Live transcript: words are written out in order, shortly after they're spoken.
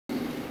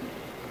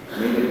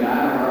May the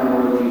God of our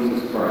Lord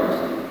Jesus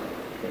Christ,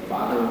 the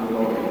Father of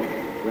glory,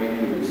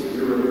 grant you the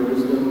spirit of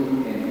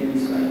wisdom and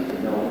insight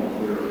to know him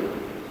clearly.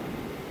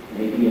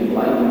 May he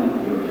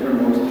enlighten your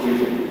innermost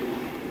vision,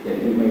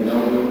 that you may know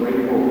the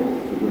great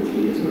hope to which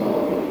he has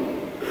called you,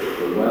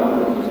 the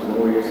wealth of his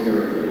glorious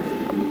heritage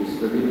to be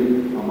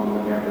distributed among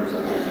the members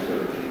of his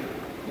church,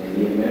 and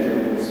the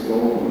immeasurable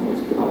scope of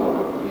his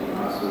power in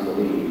us who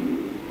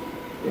believe.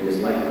 It is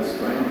like the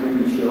strength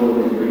that he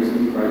showed in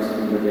raising Christ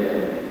from the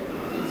dead,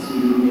 and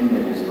seating him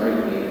at his right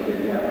hand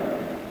in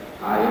heaven,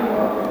 high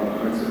above every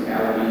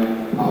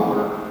principality,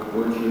 power,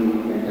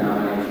 virtue, and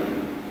domination,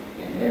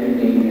 and every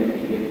name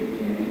that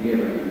can be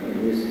given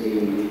in this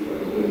age or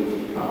the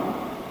age to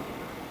come.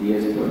 He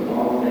has put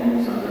all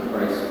things under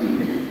Christ's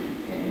feet,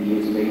 and he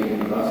has made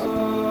him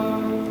thus.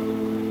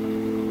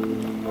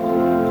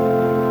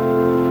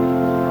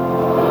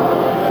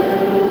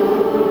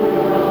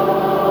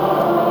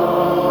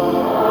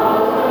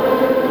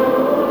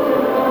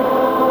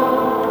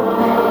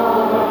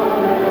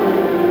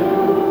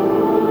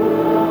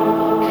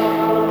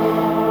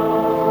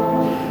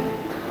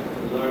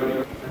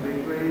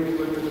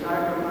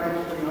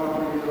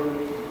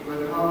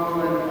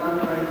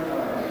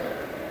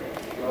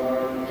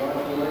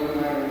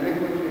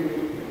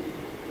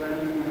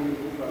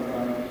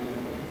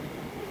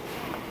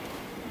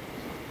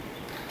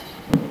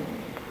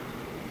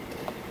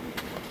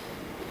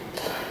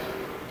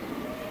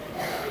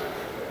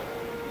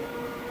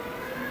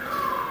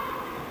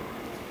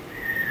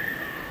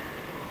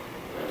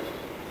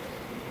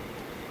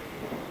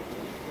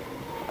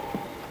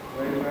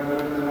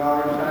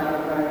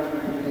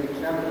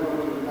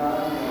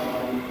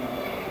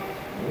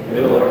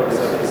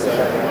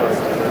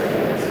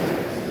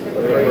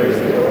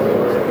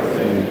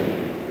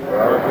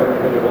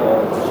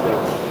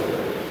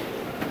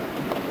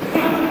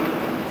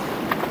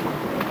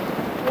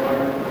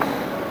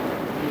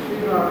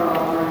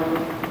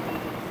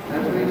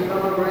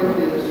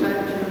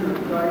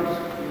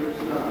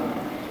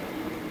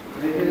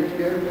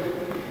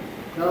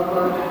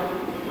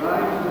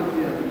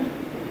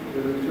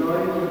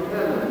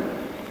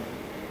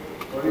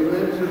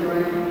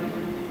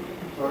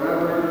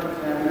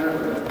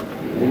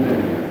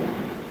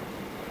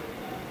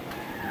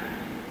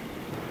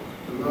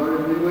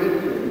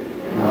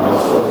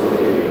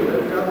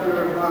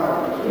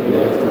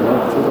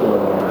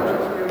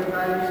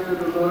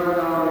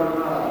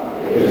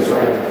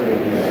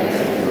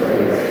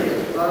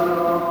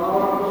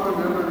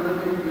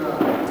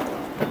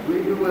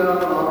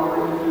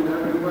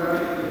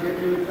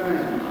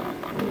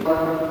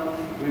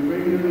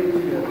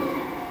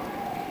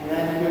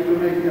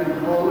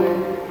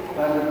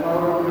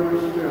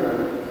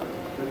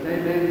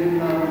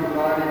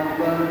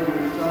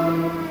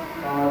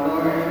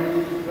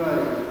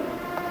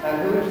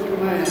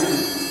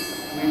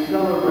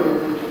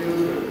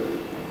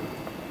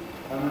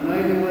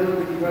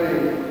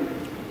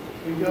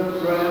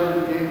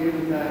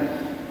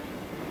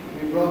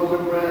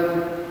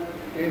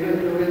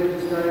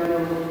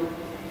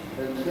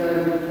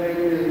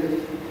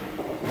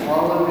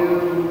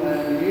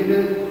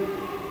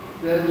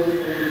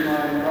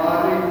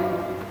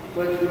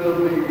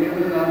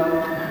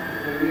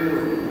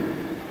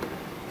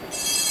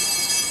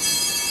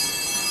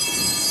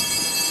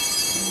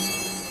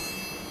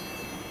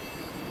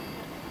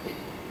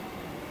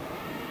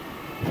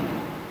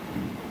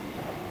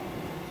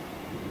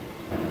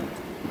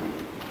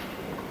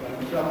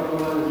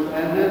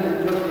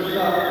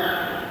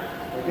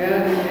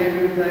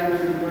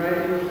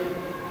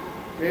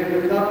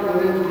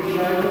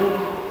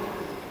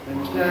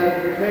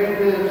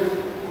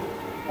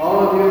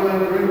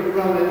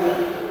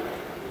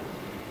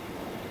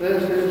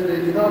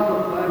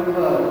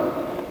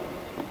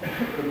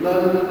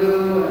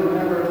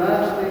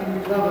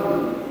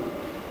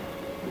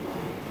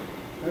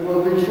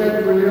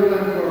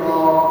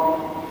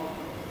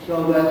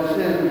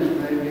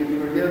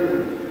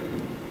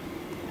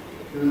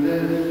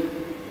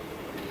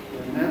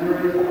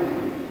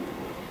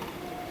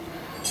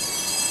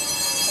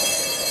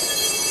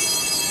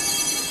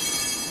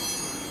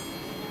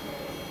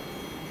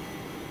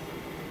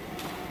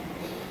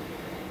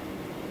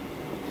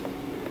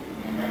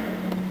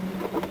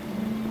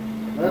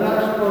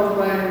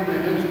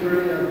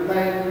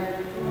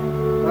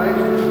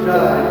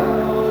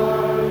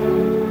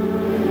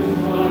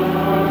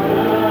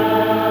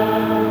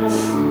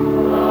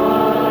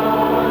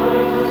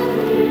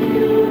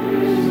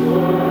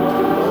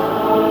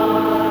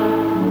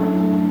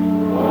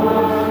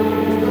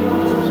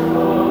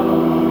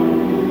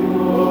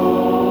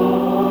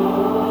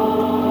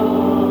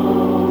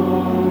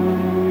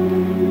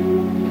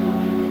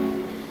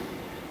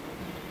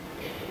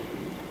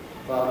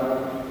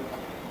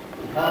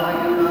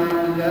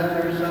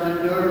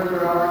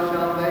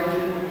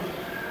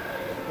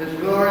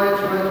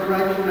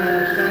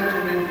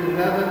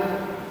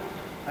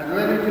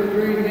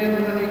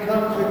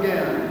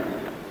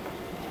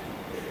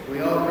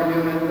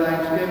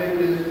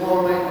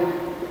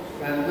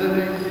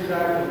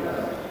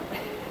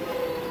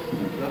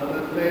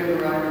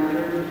 favor on your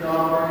this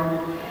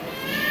offering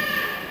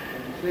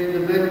and see the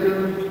victim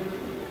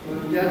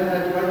who just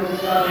has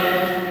reconciled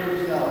us to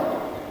yourself.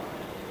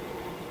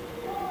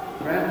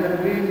 Grant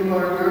that we who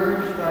are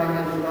nourished by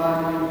his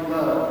body and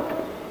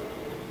blood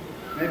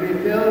may be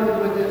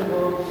filled with his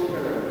Holy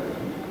Spirit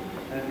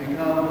and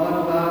become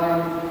one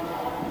body,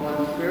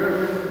 one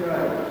spirit in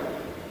Christ.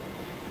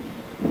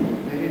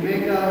 May he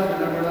make us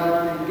an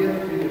everlasting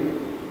gift to you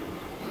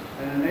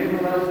and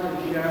enable us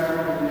to share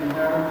in the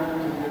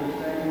inheritance of your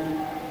saints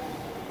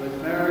with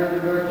Mary,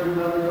 the Virgin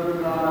Mother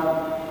of God,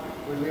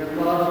 with the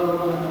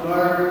apostles and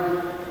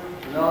martyrs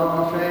and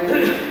all the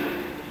saints,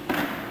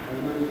 and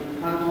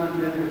with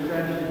constant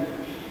intercession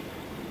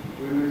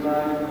we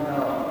rely on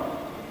help.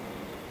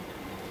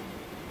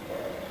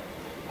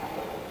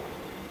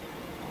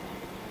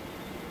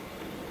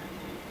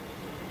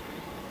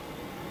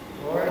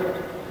 Lord,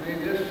 may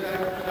this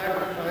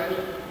sacrifice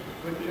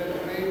which has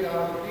made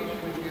our peace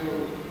with you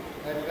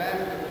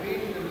advance the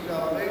peace and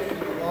salvation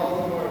of all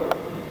the world.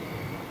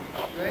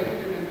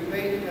 Strengthen in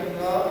faith and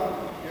love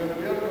your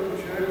pilgrim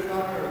church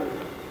on earth,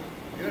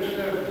 your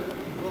servant,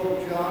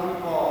 Pope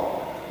John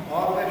Paul,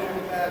 our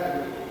Bishop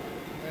Adam,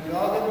 and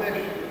all the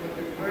bishops with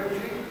the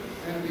clergy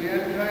and the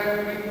entire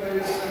people of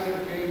your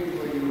Senate came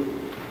for you.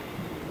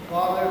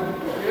 Father,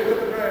 hear the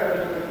prayers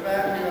of the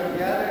family who have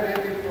gathered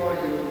here before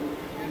you.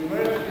 In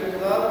mercy and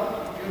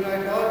love,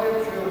 unite all your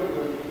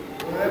children,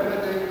 wherever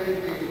they may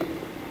be.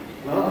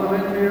 Welcome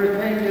into your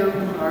kingdom,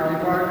 our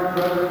departed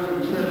brothers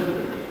and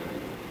sisters,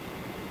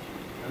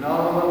 and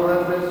all who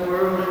left this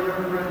world in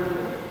your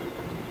friendship.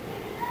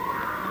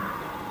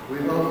 We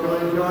hope to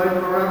enjoy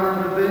forever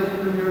the vision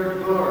of your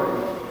glory,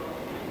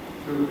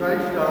 through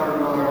Christ our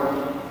Lord,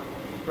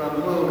 from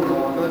whom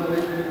all good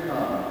things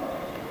come.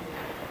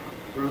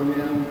 Through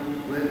him,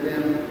 with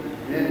him,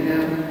 in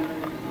him,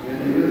 in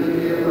the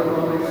unity of the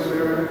Holy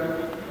Spirit,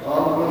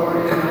 all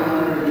glory and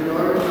honor is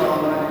yours,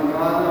 Almighty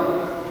Father,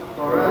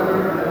 forever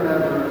and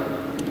ever.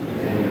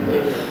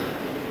 Amen.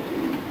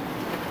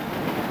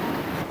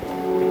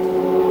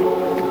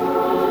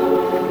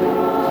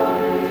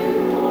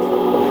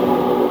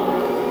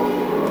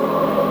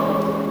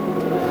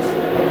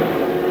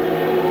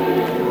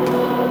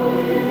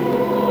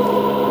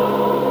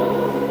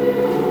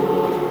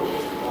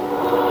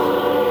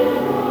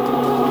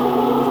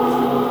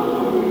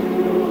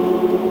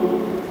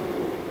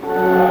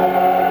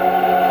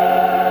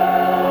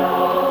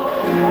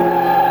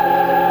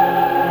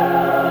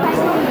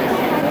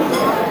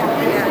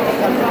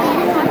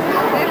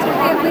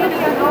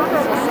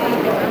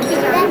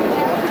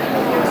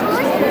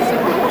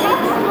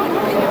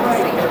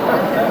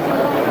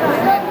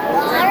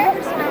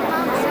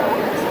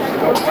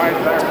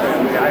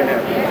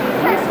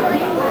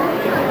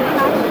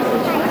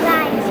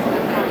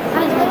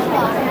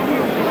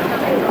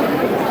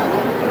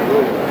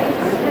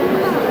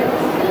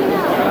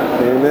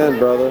 Amen,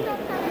 brother.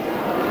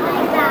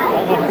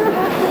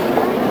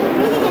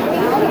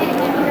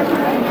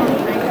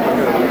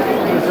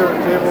 Is there a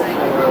table?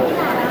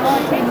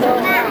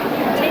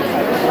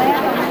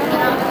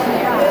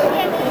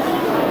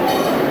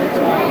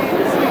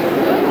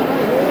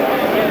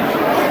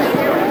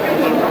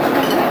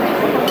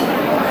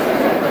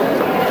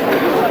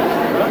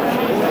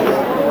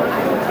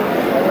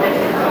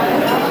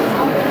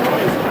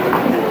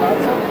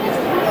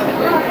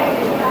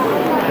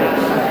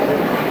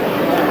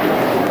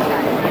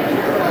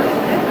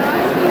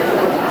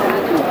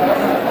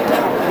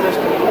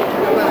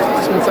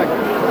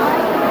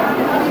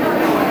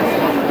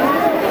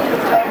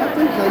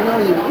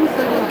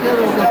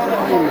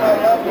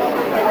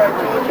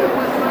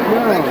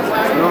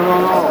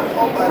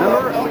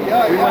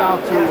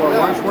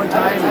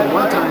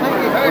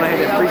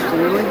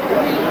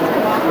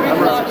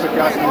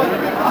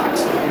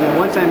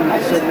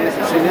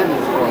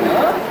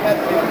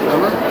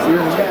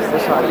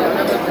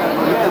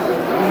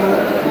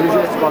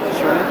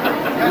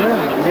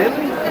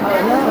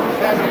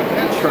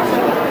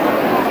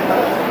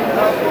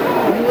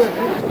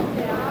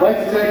 I'd like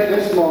to take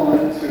this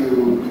moment to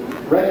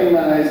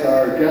recognize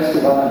our guest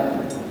of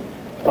honor,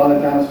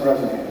 Father Thomas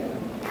Bresnahan.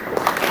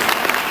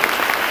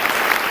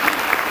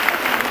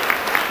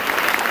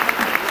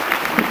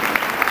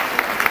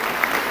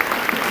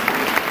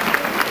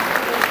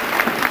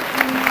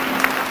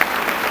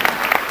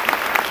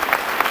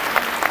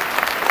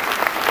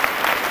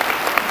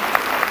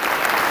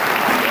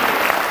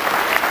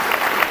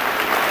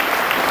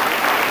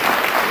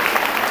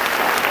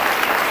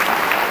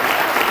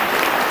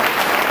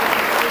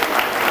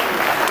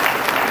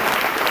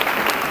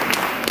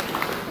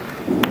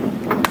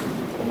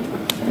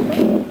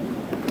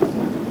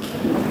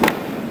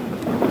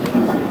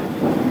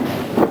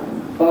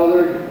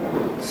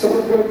 So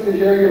good to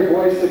hear your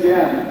voice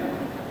again.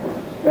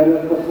 And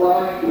as the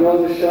flock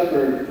know the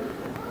shepherd,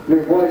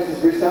 your voice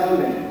is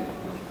resounding.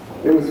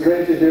 It was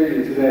great to hear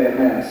you today at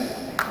Mass.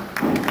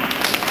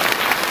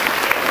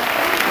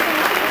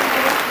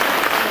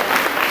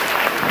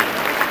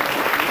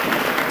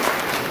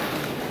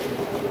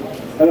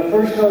 And a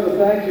first note of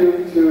thank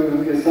you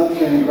to the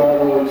Assumption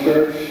Grotto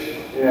Church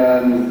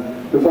in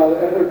to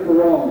Father Edward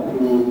Perone,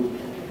 who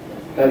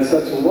had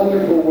such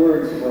wonderful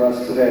words for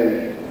us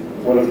today.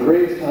 What a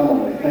great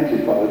homily. Thank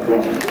you, Father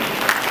Perone.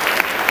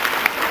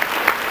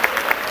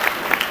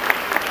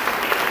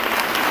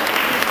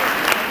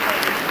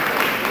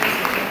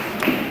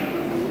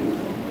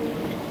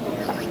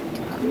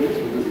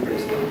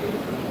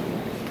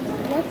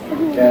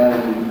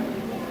 And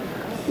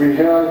we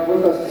have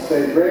with us to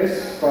say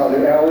grace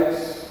Father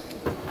Alex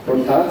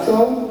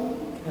Grotto,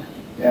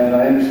 and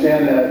I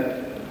understand that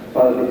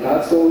Father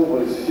Grotto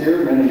was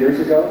here many years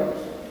ago,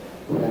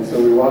 and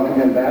so we welcome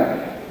him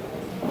back.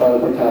 Father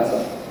Grotto.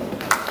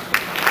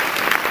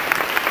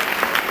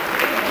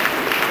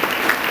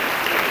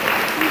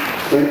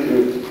 Thank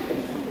you.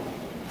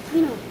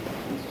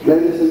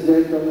 Ladies and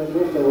gentlemen,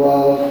 first of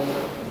all,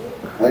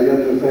 I got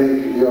to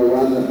thank your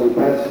wonderful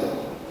pastor,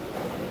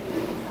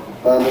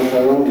 Father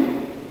Perone.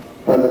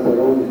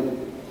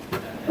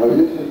 I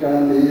used to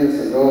come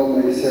years ago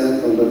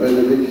myself on the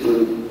benediction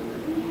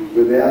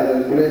with the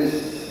other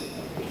priests,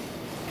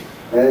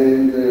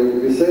 and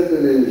we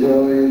certainly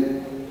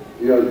enjoyed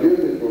your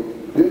beautiful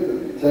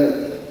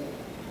church,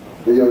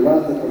 and your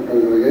wonderful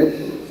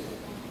congregation.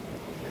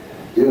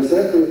 You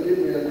certainly keep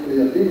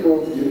your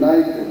people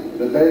united.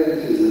 The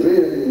parish is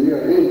really in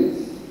your hands,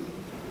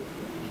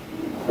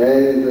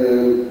 and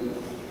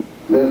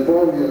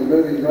therefore we are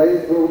very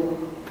grateful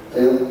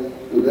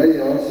today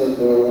also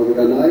for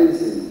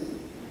organizing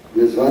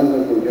this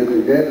wonderful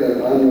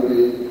get-together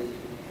honoring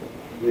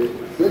the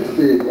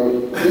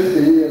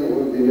 60-year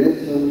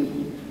ordination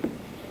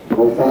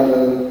of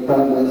Father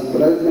Thomas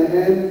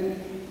Bresnahan,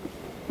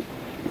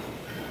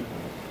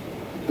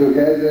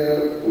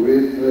 together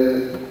with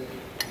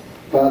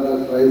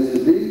Father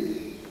Francis Beach,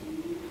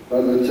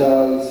 Father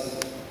Charles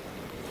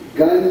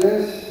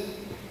Ganders,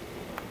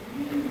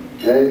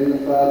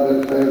 and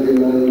Father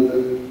Ferdinand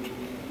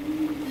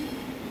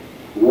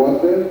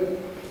Walter.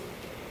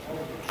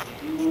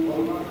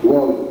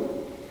 Well,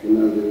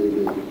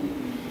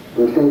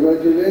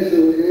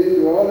 congratulations again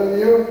to all of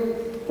you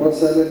for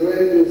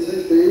celebrating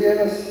 60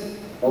 years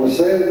of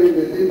serving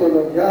the people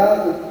of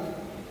God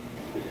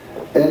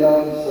and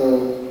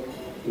also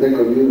the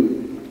community.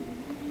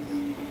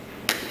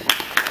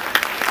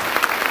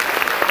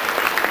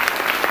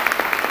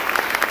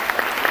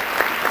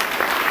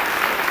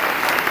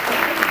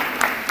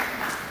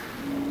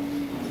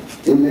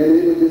 In the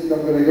name of this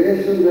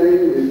congregation, then,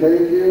 we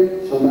thank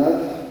you so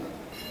much,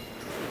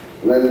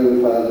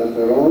 Reverend Father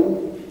Perone,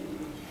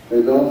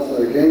 and also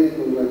again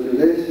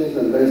congratulations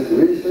and best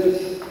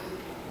wishes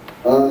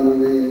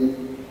honoring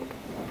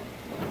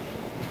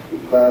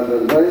Father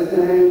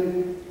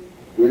Bresnahan.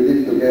 We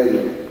live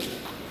together,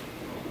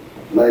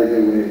 by the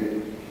way,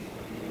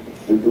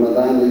 at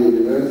Madonna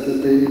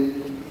University,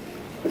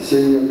 a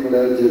senior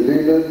clergy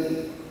village.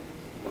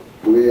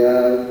 We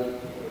are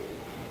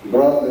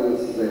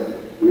brothers there.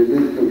 We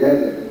live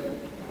together.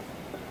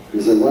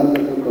 It's a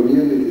wonderful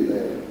community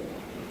there.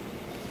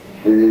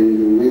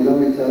 And we know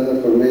each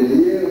other for many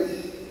years.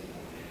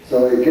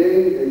 So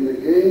again and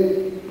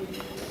again,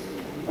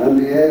 on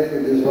behalf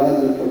of this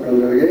wonderful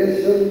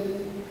congregation,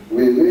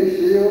 we wish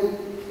you,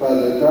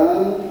 Father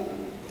Tom,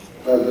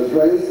 Father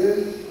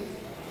Francis,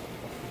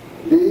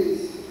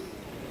 Deeds,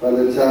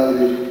 Father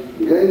Charlie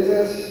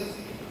Gates,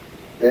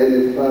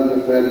 and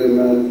Father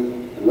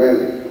Ferdinand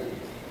Well.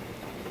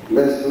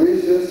 Best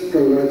wishes,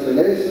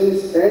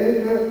 congratulations,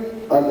 and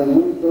ad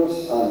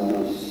muchos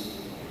años.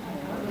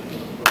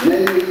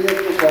 Many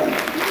years to come.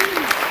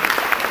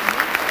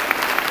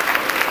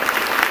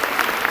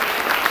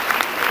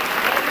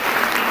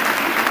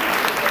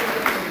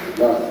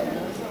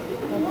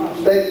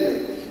 Thank you.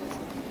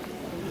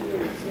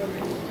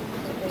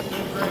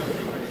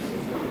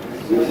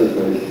 Mr.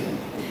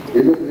 President, we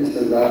look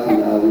Mr. Latin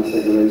now, we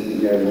say grace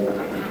together.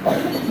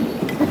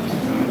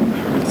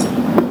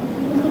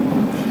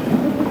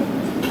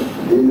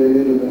 In the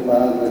name of the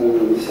Father, and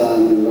of the Son,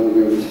 and of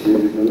the Holy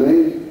Spirit,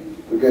 amen.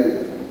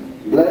 Together.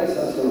 Bless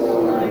us, O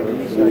Lord,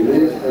 in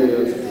this day,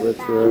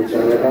 which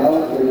are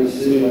about to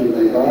receive and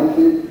thy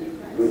bounty,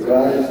 through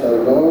Christ our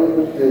Lord,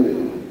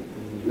 amen.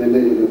 In the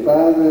name of the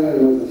Father,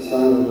 and of the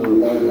Son,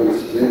 and of the Holy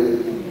Spirit,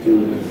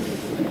 amen.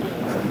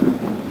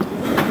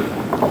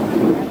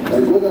 A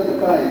good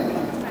appetite.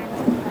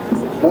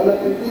 Buon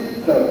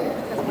appetito.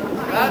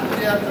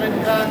 Grazie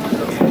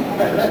altrettanto.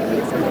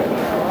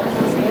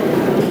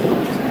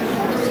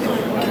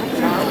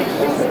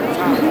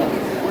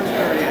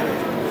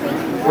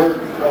 We're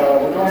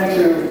going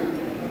to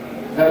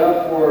head up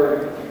for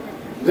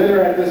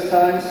dinner at this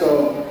time, so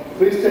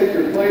please take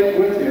your plate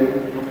with you.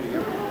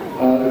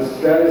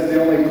 That is the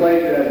only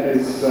plate that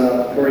is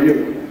for you.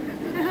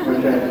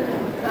 Okay.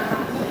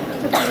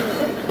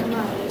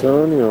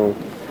 Antonio.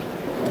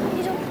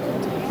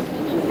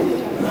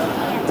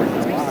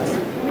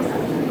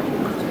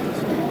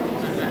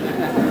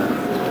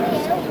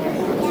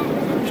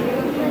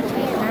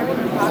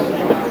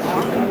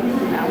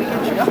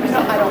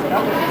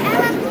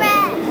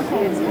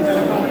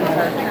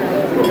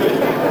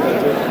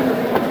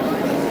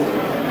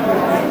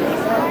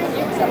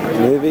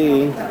 Maybe.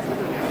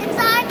 It's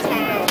our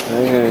turn.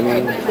 There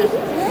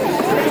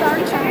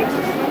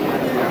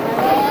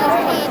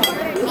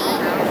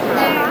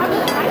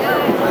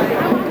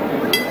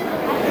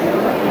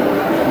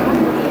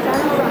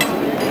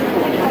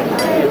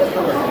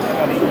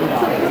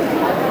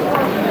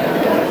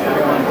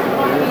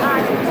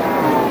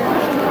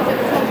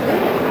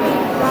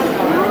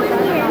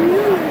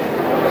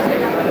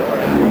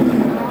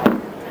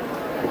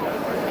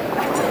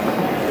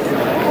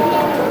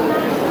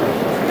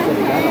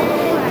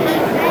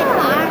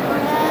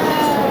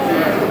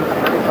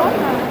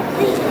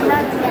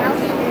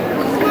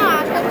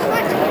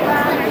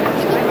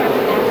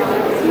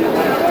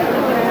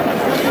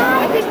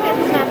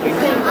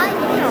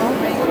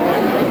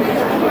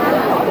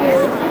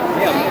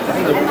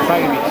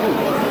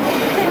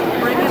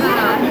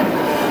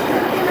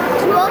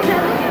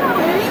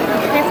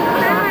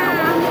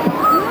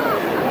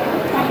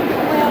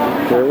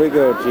we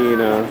go,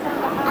 Gina.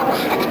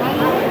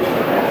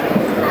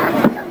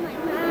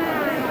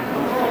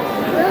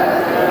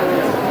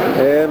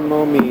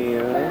 Mamma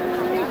mia.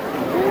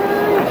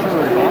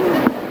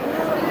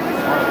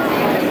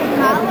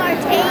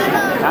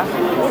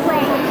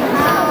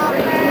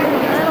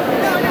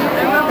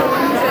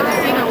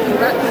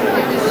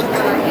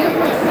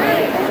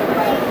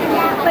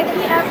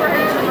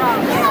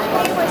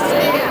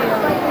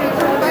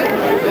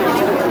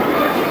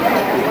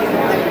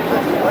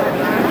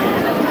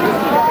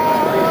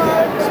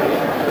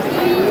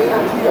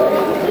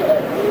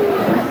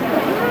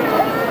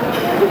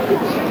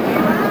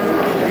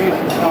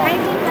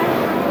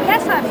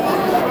 Yes, I'm.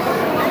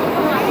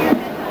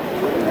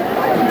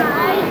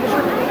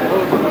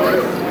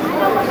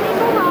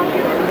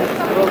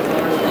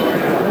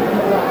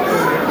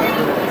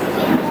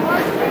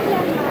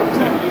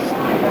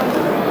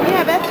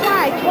 Yeah, that's why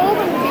I told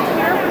him to be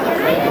careful.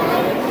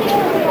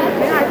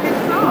 Yeah, I think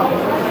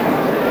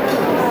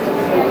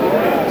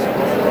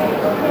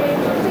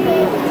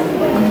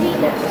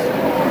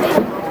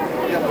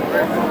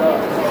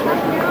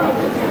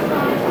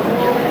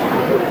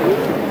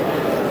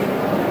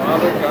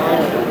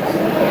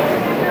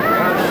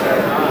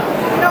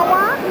you know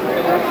what?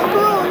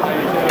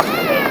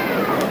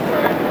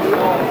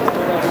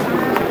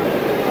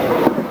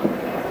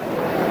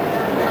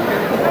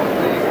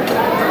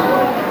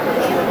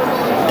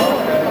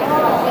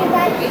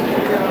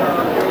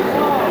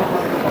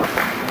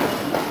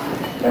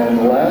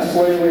 And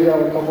lastly, we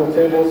have a couple of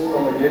tables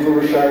from the Gabriel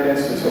Richard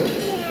Institute.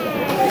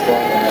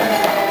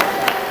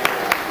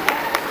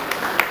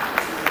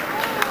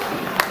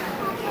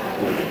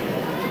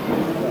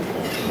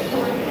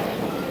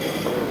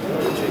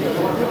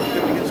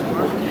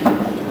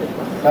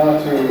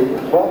 Now to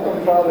welcome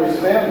Father's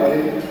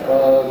family,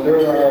 there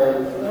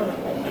are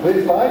at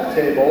least 5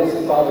 tables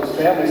of Father's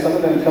family, some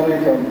of them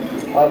coming from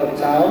out of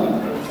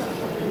town.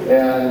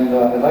 And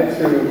I'd like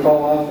to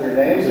call out their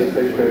names, if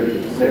they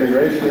could maybe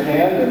raise your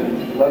hand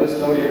and let us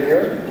know you're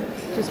here.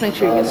 just make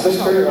sure you get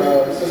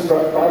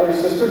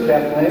Father's sister,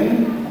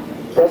 Kathleen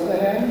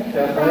Bresnahan.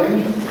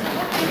 Kathleen.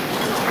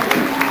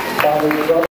 Father's brother.